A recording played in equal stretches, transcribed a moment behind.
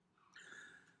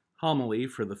Homily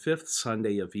for the fifth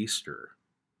Sunday of Easter.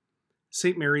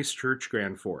 St. Mary's Church,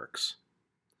 Grand Forks,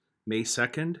 May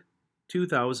 2nd,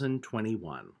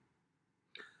 2021.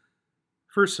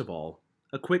 First of all,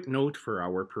 a quick note for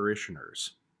our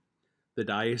parishioners. The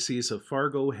Diocese of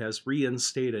Fargo has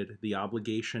reinstated the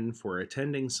obligation for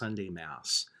attending Sunday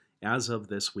Mass as of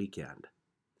this weekend.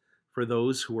 For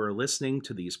those who are listening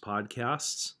to these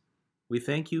podcasts, we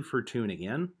thank you for tuning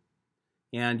in,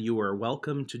 and you are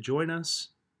welcome to join us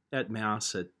at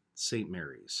Mass at St.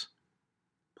 Mary's.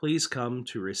 Please come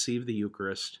to receive the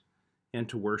Eucharist and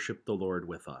to worship the Lord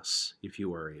with us, if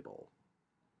you are able.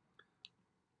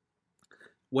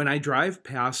 When I drive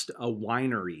past a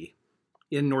winery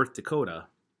in North Dakota,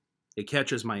 it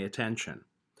catches my attention.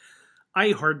 I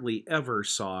hardly ever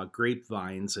saw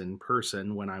grapevines in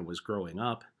person when I was growing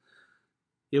up.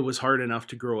 It was hard enough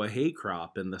to grow a hay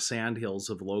crop in the sandhills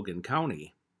of Logan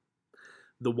County.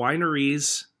 The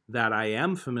wineries that I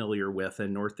am familiar with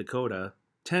in North Dakota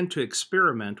tend to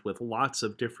experiment with lots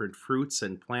of different fruits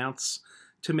and plants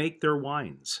to make their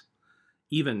wines,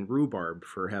 even rhubarb,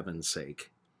 for heaven's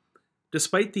sake.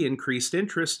 Despite the increased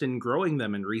interest in growing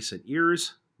them in recent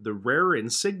years, the rare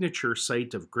and signature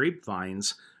sight of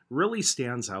grapevines really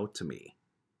stands out to me.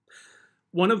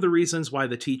 One of the reasons why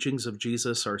the teachings of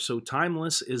Jesus are so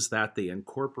timeless is that they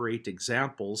incorporate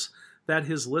examples that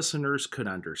his listeners could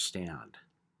understand.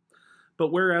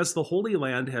 But whereas the Holy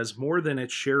Land has more than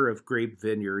its share of grape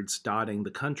vineyards dotting the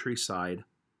countryside,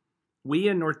 we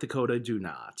in North Dakota do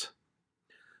not.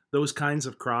 Those kinds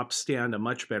of crops stand a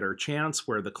much better chance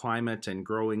where the climate and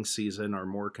growing season are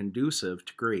more conducive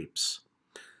to grapes.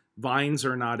 Vines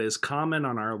are not as common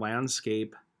on our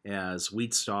landscape as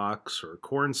wheat stalks or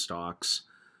corn stalks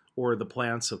or the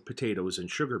plants of potatoes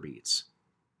and sugar beets.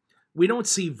 We don't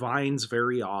see vines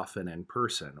very often in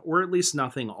person, or at least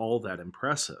nothing all that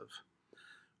impressive.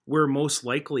 We're most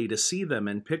likely to see them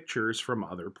in pictures from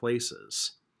other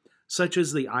places, such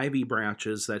as the ivy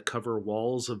branches that cover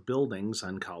walls of buildings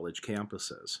on college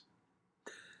campuses.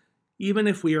 Even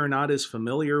if we are not as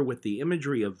familiar with the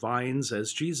imagery of vines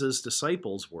as Jesus'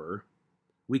 disciples were,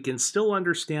 we can still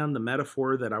understand the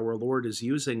metaphor that our Lord is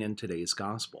using in today's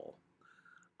gospel.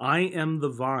 I am the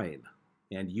vine,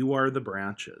 and you are the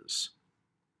branches.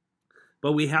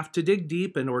 But we have to dig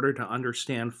deep in order to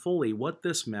understand fully what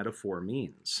this metaphor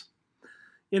means.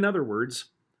 In other words,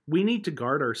 we need to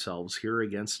guard ourselves here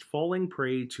against falling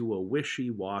prey to a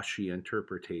wishy-washy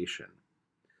interpretation.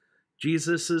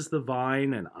 Jesus is the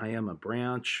vine and I am a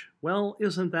branch. Well,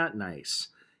 isn't that nice?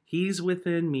 He's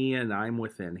within me and I'm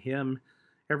within him.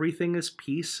 Everything is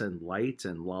peace and light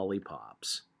and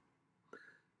lollipops.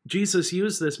 Jesus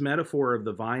used this metaphor of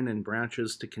the vine and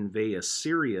branches to convey a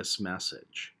serious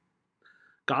message.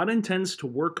 God intends to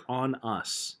work on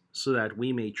us so that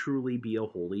we may truly be a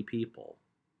holy people.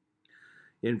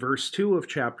 In verse 2 of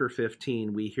chapter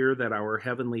 15, we hear that our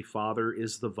Heavenly Father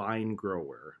is the vine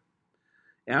grower.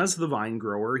 As the vine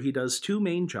grower, he does two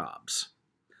main jobs.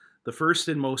 The first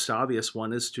and most obvious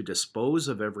one is to dispose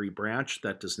of every branch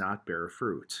that does not bear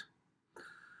fruit.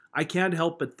 I can't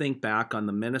help but think back on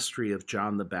the ministry of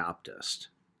John the Baptist,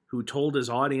 who told his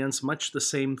audience much the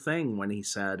same thing when he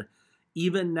said,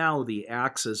 "Even now the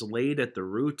axe is laid at the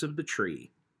root of the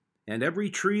tree, and every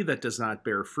tree that does not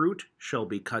bear fruit shall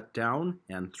be cut down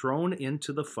and thrown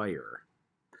into the fire."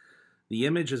 The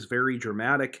image is very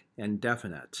dramatic and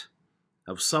definite,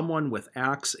 of someone with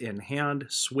axe in hand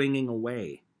swinging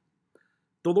away.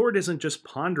 The Lord isn't just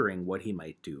pondering what he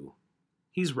might do.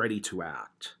 He's ready to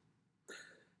act.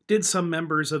 Did some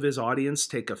members of his audience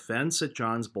take offense at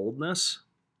John's boldness?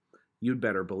 You'd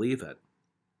better believe it.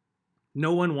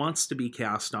 No one wants to be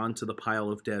cast onto the pile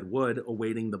of dead wood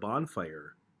awaiting the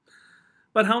bonfire.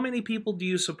 But how many people do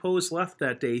you suppose left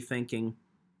that day thinking,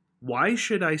 "Why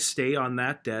should I stay on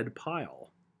that dead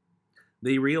pile?"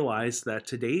 They realized that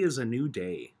today is a new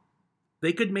day.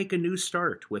 They could make a new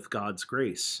start with God's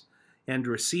grace and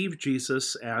receive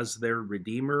Jesus as their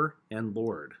Redeemer and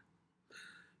Lord.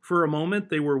 For a moment,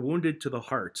 they were wounded to the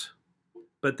heart,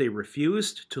 but they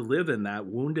refused to live in that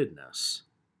woundedness.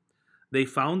 They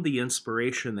found the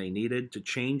inspiration they needed to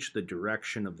change the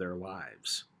direction of their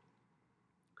lives.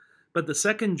 But the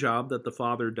second job that the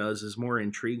Father does is more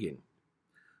intriguing.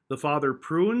 The Father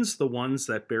prunes the ones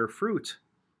that bear fruit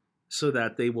so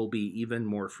that they will be even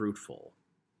more fruitful.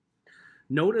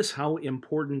 Notice how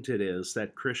important it is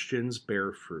that Christians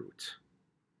bear fruit.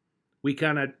 We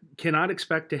cannot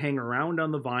expect to hang around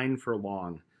on the vine for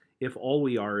long if all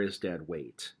we are is dead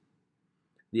weight.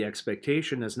 The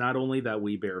expectation is not only that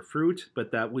we bear fruit,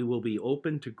 but that we will be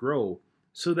open to grow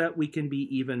so that we can be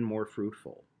even more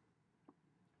fruitful.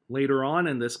 Later on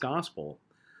in this gospel,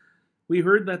 We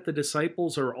heard that the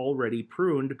disciples are already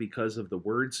pruned because of the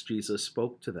words Jesus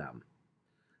spoke to them.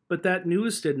 But that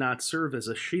news did not serve as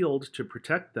a shield to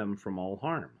protect them from all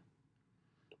harm.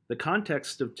 The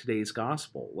context of today's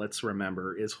gospel, let's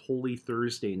remember, is Holy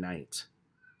Thursday night.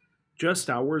 Just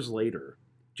hours later,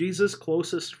 Jesus'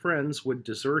 closest friends would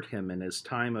desert him in his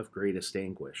time of greatest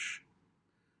anguish.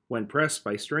 When pressed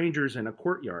by strangers in a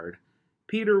courtyard,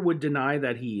 Peter would deny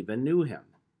that he even knew him.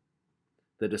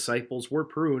 The disciples were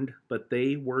pruned, but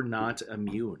they were not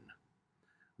immune.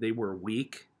 They were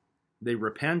weak, they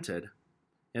repented,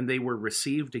 and they were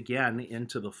received again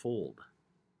into the fold.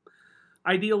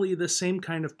 Ideally, the same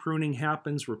kind of pruning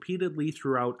happens repeatedly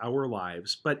throughout our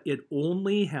lives, but it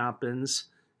only happens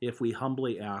if we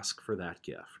humbly ask for that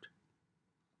gift.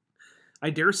 I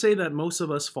dare say that most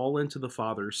of us fall into the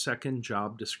Father's second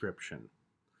job description.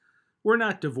 We're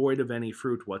not devoid of any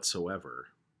fruit whatsoever,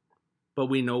 but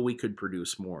we know we could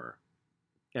produce more.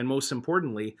 And most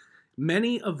importantly,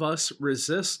 many of us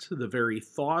resist the very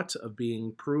thought of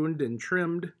being pruned and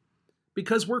trimmed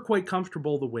because we're quite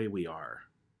comfortable the way we are.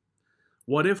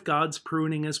 What if God's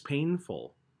pruning is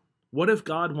painful? What if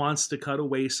God wants to cut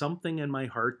away something in my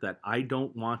heart that I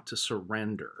don't want to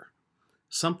surrender?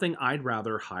 Something I'd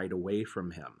rather hide away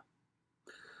from Him.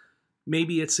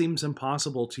 Maybe it seems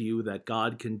impossible to you that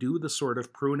God can do the sort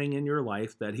of pruning in your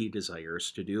life that He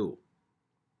desires to do.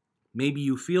 Maybe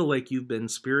you feel like you've been,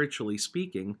 spiritually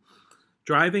speaking,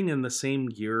 driving in the same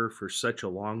gear for such a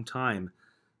long time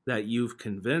that you've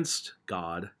convinced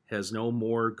God has no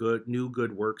more new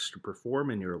good works to perform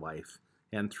in your life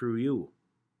and through you.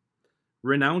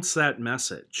 Renounce that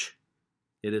message.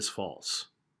 It is false.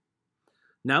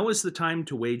 Now is the time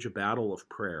to wage a battle of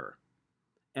prayer.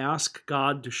 Ask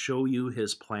God to show you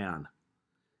His plan.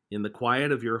 In the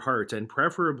quiet of your heart, and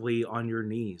preferably on your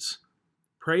knees,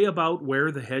 pray about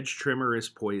where the hedge trimmer is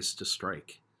poised to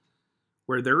strike.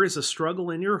 Where there is a struggle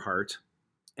in your heart,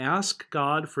 ask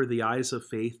God for the eyes of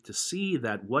faith to see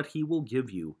that what He will give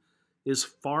you is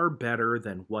far better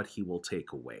than what He will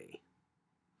take away.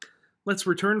 Let's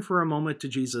return for a moment to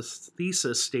Jesus'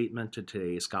 thesis statement to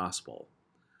today's gospel.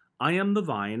 I am the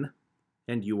vine,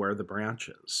 and you are the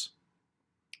branches.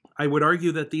 I would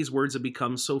argue that these words have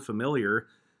become so familiar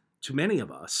to many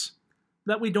of us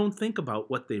that we don't think about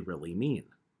what they really mean.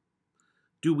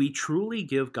 Do we truly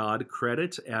give God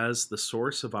credit as the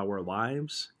source of our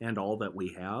lives and all that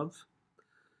we have?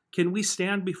 Can we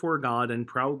stand before God and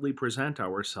proudly present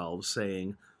ourselves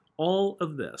saying, all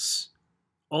of this,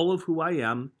 all of who I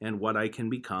am and what I can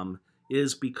become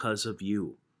is because of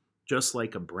you, just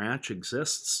like a branch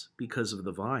exists because of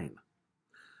the vine?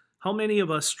 How many of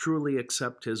us truly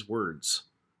accept His words?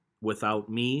 Without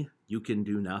me, you can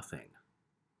do nothing.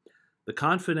 The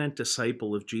confident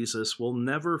disciple of Jesus will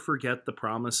never forget the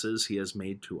promises He has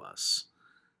made to us,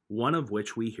 one of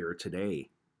which we hear today.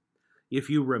 If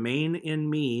you remain in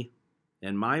me,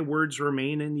 and my words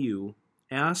remain in you,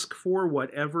 ask for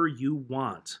whatever you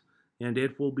want, and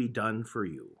it will be done for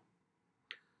you.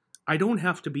 I don't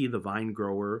have to be the vine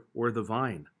grower or the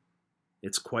vine.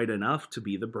 It's quite enough to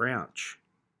be the branch.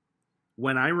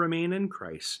 When I remain in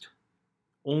Christ,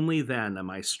 only then am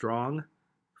I strong,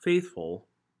 faithful,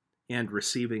 and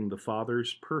receiving the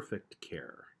Father's perfect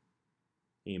care.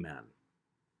 Amen.